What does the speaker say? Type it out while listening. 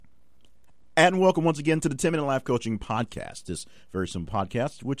And welcome once again to the 10-Minute Life Coaching Podcast. This very simple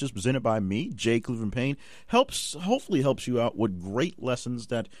podcast, which is presented by me, Jay Cleveland Payne, hopefully helps you out with great lessons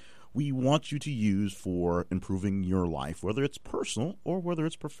that we want you to use for improving your life, whether it's personal or whether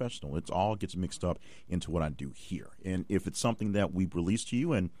it's professional. It all gets mixed up into what I do here. And if it's something that we release to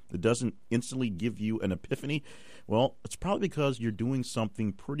you and it doesn't instantly give you an epiphany, well, it's probably because you're doing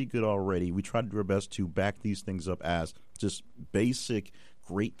something pretty good already. We try to do our best to back these things up as just basic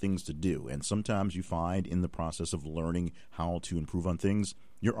great things to do. And sometimes you find in the process of learning how to improve on things,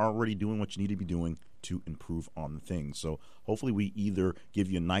 you're already doing what you need to be doing to improve on things. So hopefully we either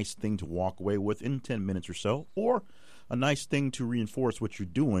give you a nice thing to walk away with in 10 minutes or so, or a nice thing to reinforce what you're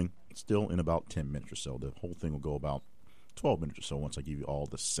doing still in about 10 minutes or so. The whole thing will go about 12 minutes or so once I give you all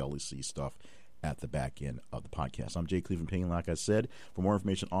the silly stuff at the back end of the podcast. I'm Jay Cleveland Payne. Like I said, for more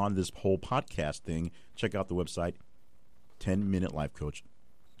information on this whole podcast thing, check out the website 10minutelifecoach.com.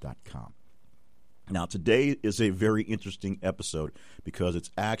 Now, today is a very interesting episode because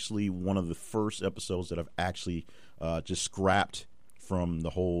it's actually one of the first episodes that I've actually just scrapped from the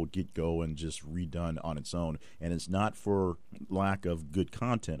whole get-go and just redone on its own. And it's not for lack of good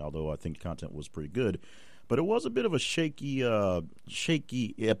content, although I think content was pretty good. But it was a bit of a shaky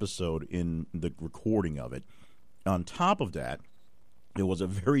episode in the recording of it. On top of that, it was a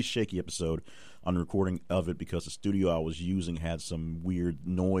very shaky episode on the recording of it because the studio I was using had some weird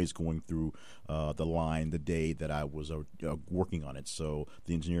noise going through the line the day that I was working on it. So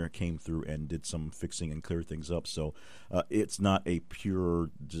the engineer came through and did some fixing and cleared things up. So it's not a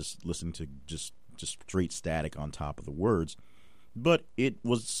pure just listening to just straight static on top of the words. But it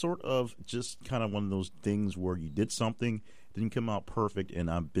was sort of just kind of one of those things where you did something, didn't come out perfect, and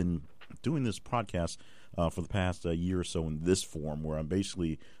I've been doing this podcast for the past year or so in this form where I'm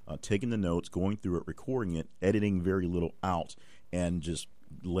basically taking the notes, going through it, recording it, editing very little out, and just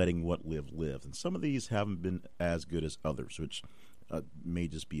letting what live. And some of these haven't been as good as others, which may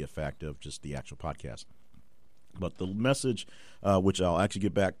just be a fact of just the actual podcast. But the message, which I'll actually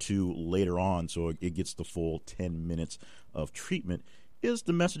get back to later on, so it gets the full 10 minutes of treatment, is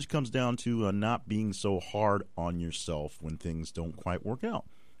the message comes down to not being so hard on yourself when things don't quite work out.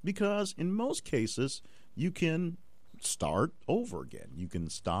 Because in most cases, you can start over again. You can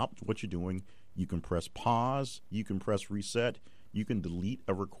stop what you're doing. You can press pause. You can press reset. You can delete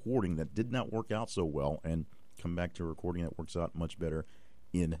a recording that did not work out so well and come back to a recording that works out much better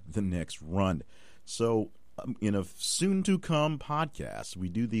in the next run. So in a soon-to-come podcast, we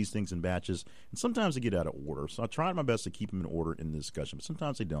do these things in batches, and sometimes they get out of order. So I tried my best to keep them in order in the discussion, but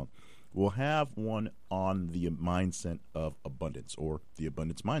sometimes they don't. We'll have one on the mindset of abundance, or the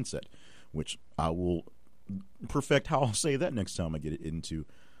abundance mindset, which I will perfect how I'll say that next time I get it into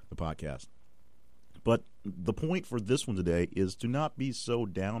the podcast. But the point for this one today is to not be so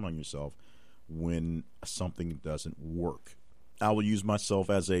down on yourself when something doesn't work. I will use myself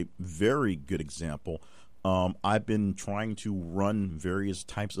as a very good example. I've been trying to run various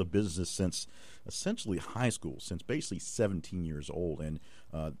types of businesses since essentially high school, since basically 17 years old. And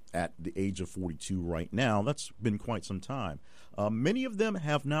at the age of 42 right now, that's been quite some time. Many of them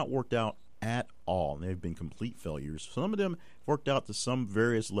have not worked out at all. They've been complete failures. Some of them worked out to some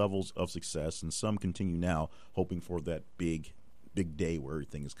various levels of success, and some continue now, hoping for that big day where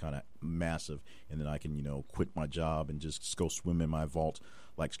everything is kind of massive, and then I can, quit my job and just go swim in my vault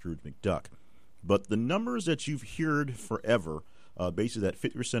like Scrooge McDuck. But the numbers that you've heard forever, basically that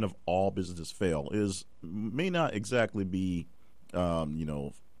 50% of all businesses fail, may not exactly be,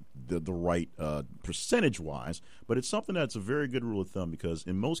 the right percentage-wise, but it's something that's a very good rule of thumb because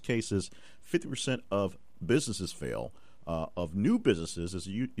in most cases, 50% of businesses fail. Of new businesses is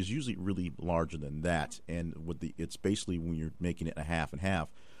usually really larger than that, and it's basically when you're making it a half and half.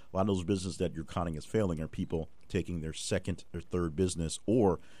 A lot of those businesses that you're counting as failing are people taking their second or third business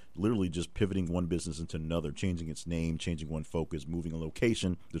or literally just pivoting one business into another, changing its name, changing one focus, moving a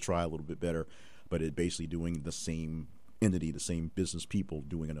location to try a little bit better, but it basically doing the same entity, the same business people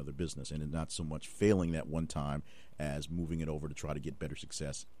doing another business, and it's not so much failing that one time as moving it over to try to get better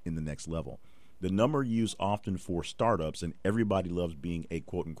success in the next level. The number used often for startups, and everybody loves being a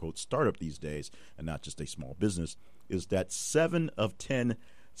quote-unquote startup these days and not just a small business, is that 7 of 10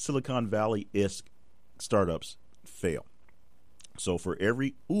 Silicon Valley-esque startups fail. So for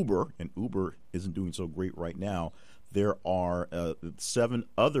every Uber, and Uber isn't doing so great right now, there are 7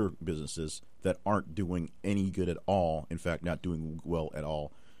 other businesses that aren't doing any good at all. In fact, not doing well at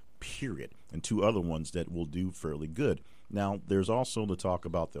all, period. And 2 other ones that will do fairly good. Now, there's also the talk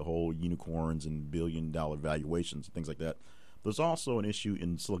about the whole unicorns and billion-dollar valuations and things like that. There's also an issue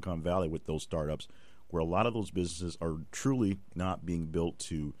in Silicon Valley with those startups where a lot of those businesses are truly not being built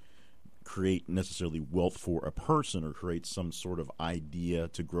to create necessarily wealth for a person or create some sort of idea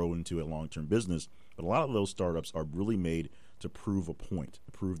to grow into a long-term business. But a lot of those startups are really made to prove a point,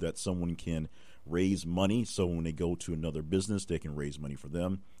 to prove that someone can raise money so when they go to another business, they can raise money for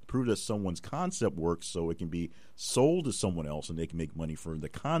them, prove that someone's concept works so it can be sold to someone else and they can make money for the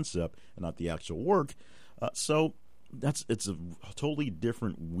concept and not the actual work. So it's a totally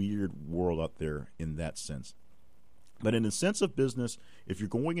different, weird world out there in that sense. But in the sense of business, if you're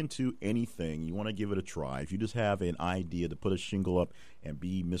going into anything, you want to give it a try. If you just have an idea to put a shingle up and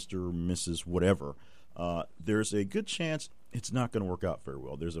be Mr. or Mrs. whatever, there's a good chance it's not going to work out very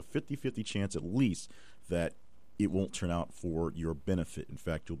well. There's a 50-50 chance at least that it won't turn out for your benefit. In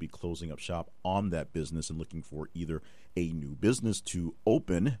fact, you'll be closing up shop on that business and looking for either a new business to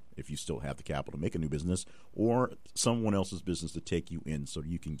open, if you still have the capital to make a new business, or someone else's business to take you in so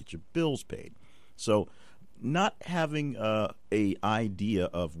you can get your bills paid. So not having a idea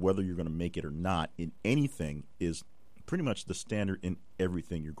of whether you're going to make it or not in anything is pretty much the standard in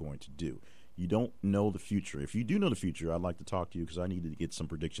everything you're going to do. You don't know the future. If you do know the future, I'd like to talk to you because I need to get some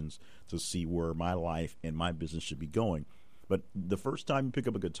predictions to see where my life and my business should be going. But the first time you pick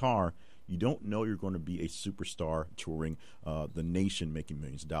up a guitar, you don't know you're going to be a superstar touring the nation, making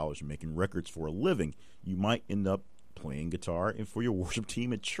millions of dollars and making records for a living. You might end up playing guitar and for your worship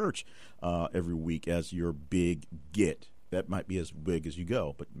team at church every week as your big get. That might be as big as you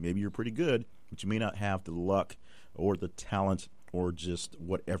go, but maybe you're pretty good, but you may not have the luck or the talent or just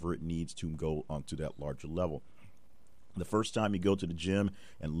whatever it needs to go onto that larger level. The first time you go to the gym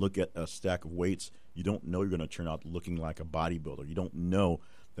and look at a stack of weights, you don't know you're going to turn out looking like a bodybuilder. You don't know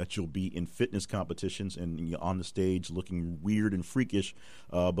that you'll be in fitness competitions and you're on the stage looking weird and freakish,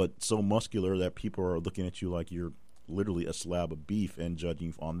 but so muscular that people are looking at you like you're literally a slab of beef and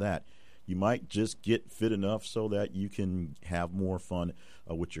judging on that. You might just get fit enough so that you can have more fun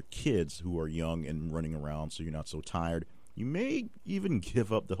with your kids who are young and running around so you're not so tired. You may even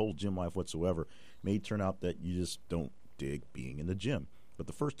give up the whole gym life whatsoever. It may turn out that you just don't dig being in the gym. But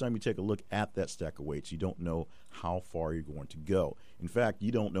the first time you take a look at that stack of weights, you don't know how far you're going to go. In fact,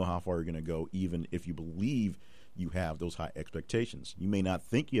 you don't know how far you're going to go even if you believe you have those high expectations. You may not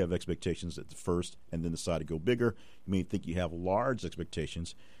think you have expectations at the first and then decide to go bigger. You may think you have large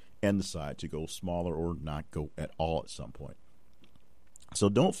expectations and decide to go smaller or not go at all at some point. So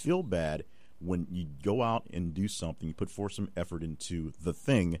don't feel bad when you go out and do something, you put forth some effort into the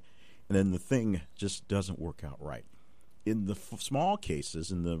thing, and then the thing just doesn't work out right. In the small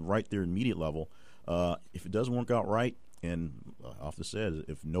cases, in the right there immediate level, if it doesn't work out right, and I often said,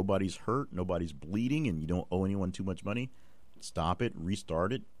 if nobody's hurt, nobody's bleeding, and you don't owe anyone too much money, stop it,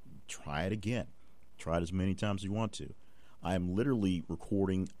 restart it, try it again. Try it as many times as you want to. I am literally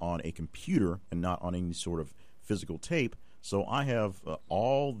recording on a computer and not on any sort of physical tape, so I have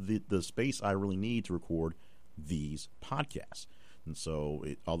all the space I really need to record these podcasts. And so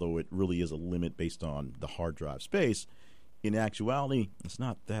although it really is a limit based on the hard drive space, in actuality, it's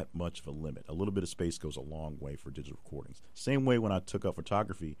not that much of a limit. A little bit of space goes a long way for digital recordings. Same way when I took up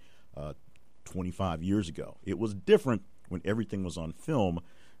photography 25 years ago. It was different when everything was on film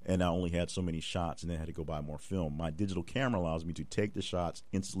and I only had so many shots and then I had to go buy more film. My digital camera allows me to take the shots,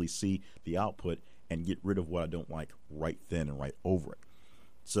 instantly see the output, and get rid of what I don't like right then and right over it.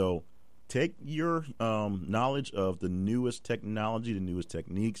 So take your knowledge of the newest technology, the newest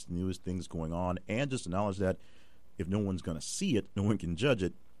techniques, the newest things going on, and just acknowledge that if no one's going to see it, no one can judge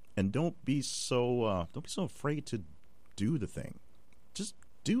it, and don't be so afraid to do the thing. Just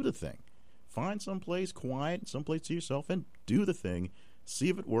do the thing. Find some place quiet, some place to yourself, and do the thing. See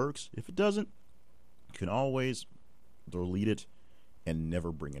if it works. If it doesn't, you can always delete it and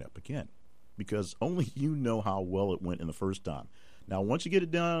never bring it up again, because only you know how well it went in the first time. Now, once you get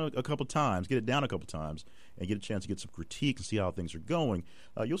it down a couple times, and get a chance to get some critique and see how things are going,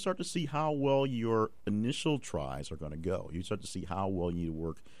 you'll start to see how well your initial tries are going to go. You start to see how well you need to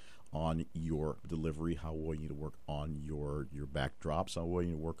work on your delivery, how well you need to work on your backdrops, how well you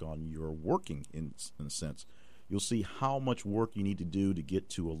need to work on your working in a sense. You'll see how much work you need to do to get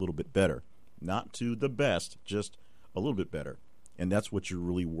to a little bit better. Not to the best, just a little bit better. And that's what you're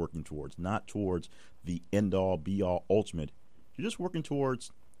really working towards, not towards the end-all, be-all, ultimate. You're just working towards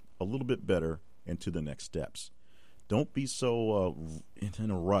a little bit better and to the next steps. Don't be so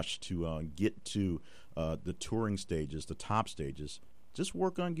in a rush to get to the touring stages, the top stages. Just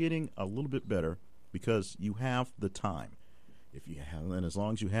work on getting a little bit better because you have the time. And as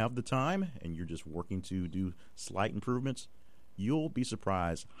long as you have the time and you're just working to do slight improvements, you'll be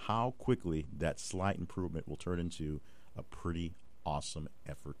surprised how quickly that slight improvement will turn into a pretty awesome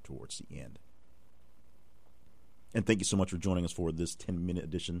effort towards the end. And thank you so much for joining us for this 10-minute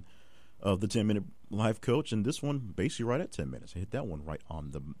edition of the 10-minute life coach, and this one basically right at 10 minutes. I hit that one right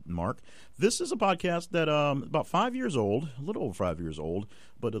on the mark. This is a podcast that about 5 years old, a little over 5 years old,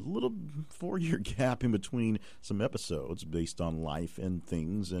 but a little 4-year gap in between some episodes based on life and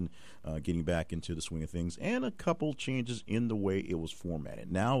things and getting back into the swing of things, and a couple changes in the way it was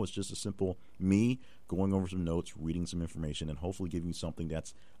formatted. Now it's just a simple me going over some notes, reading some information, and hopefully giving you something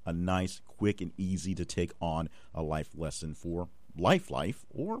that's a nice, quick, and easy to take on a life lesson for life,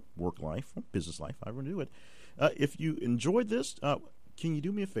 or work life, or business life, however you do it. If you enjoyed this, can you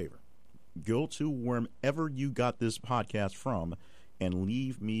do me a favor? Go to wherever you got this podcast from and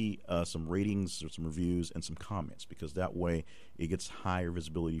leave me some ratings or some reviews and some comments, because that way it gets higher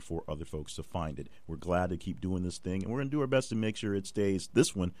visibility for other folks to find it. We're glad to keep doing this thing, and we're going to do our best to make sure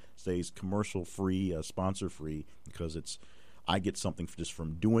this one stays commercial-free, sponsor-free, because I get something just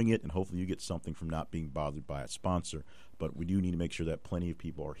from doing it, and hopefully you get something from not being bothered by a sponsor. But we do need to make sure that plenty of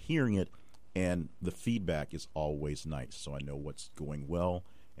people are hearing it, and the feedback is always nice, so I know what's going well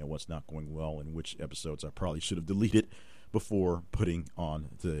and what's not going well, and which episodes I probably should have deleted before putting on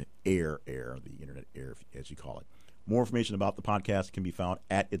the the internet air, as you call it. More information about the podcast can be found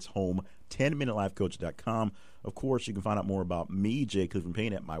at its home, 10minutelifecoach.com. Of course, you can find out more about me, Jay Cleveland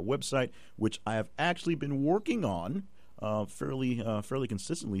Payne, at my website, which I have actually been working on fairly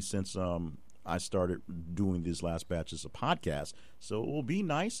consistently since I started doing these last batches of podcasts. So it will be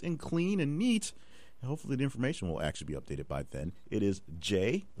nice and clean and neat. Hopefully the information will actually be updated by then. It is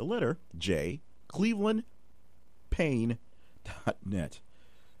the letter J, Cleveland Payne.net.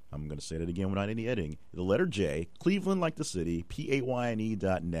 I'm going to say that again without any editing. The letter J, Cleveland like the city,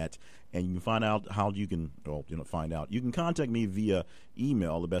 PAYNE.net. And you can find out how you can, you can contact me via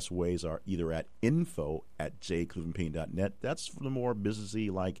email. The best ways are either at info@jclevelandpayne.net. That's for the more businessy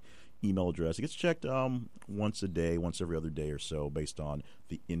like email address. It gets checked once a day, once every other day or so, based on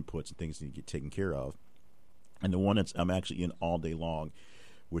the inputs and things that need to get taken care of. And the one that I'm actually in all day long,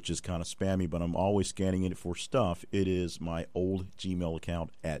 which is kind of spammy, but I'm always scanning it for stuff. It is my old Gmail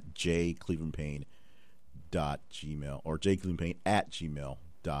account at jclevelandpayne.gmail or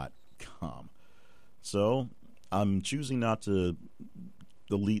jclevelandpayne@gmail.com. So I'm choosing not to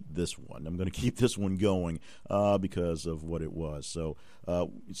delete this one. I'm going to keep this one going because of what it was. So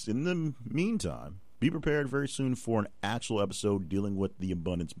in the meantime, be prepared very soon for an actual episode dealing with the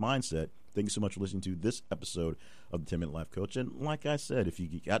abundance mindset. Thank you so much for listening to this episode of the 10-Minute Life Coach. And like I said, if you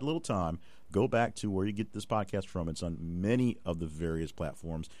got a little time, go back to where you get this podcast from. It's on many of the various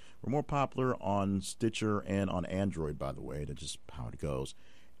platforms. We're more popular on Stitcher and on Android, by the way. That's just how it goes.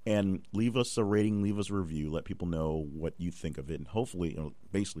 And leave us a rating, leave us a review. Let people know what you think of it. And hopefully,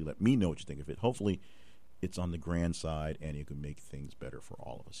 basically let me know what you think of it. Hopefully, it's on the grand side and it can make things better for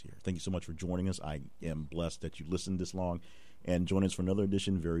all of us here. Thank you so much for joining us. I am blessed that you listened this long. And join us for another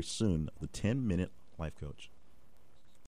edition very soon of the 10-Minute Life Coach.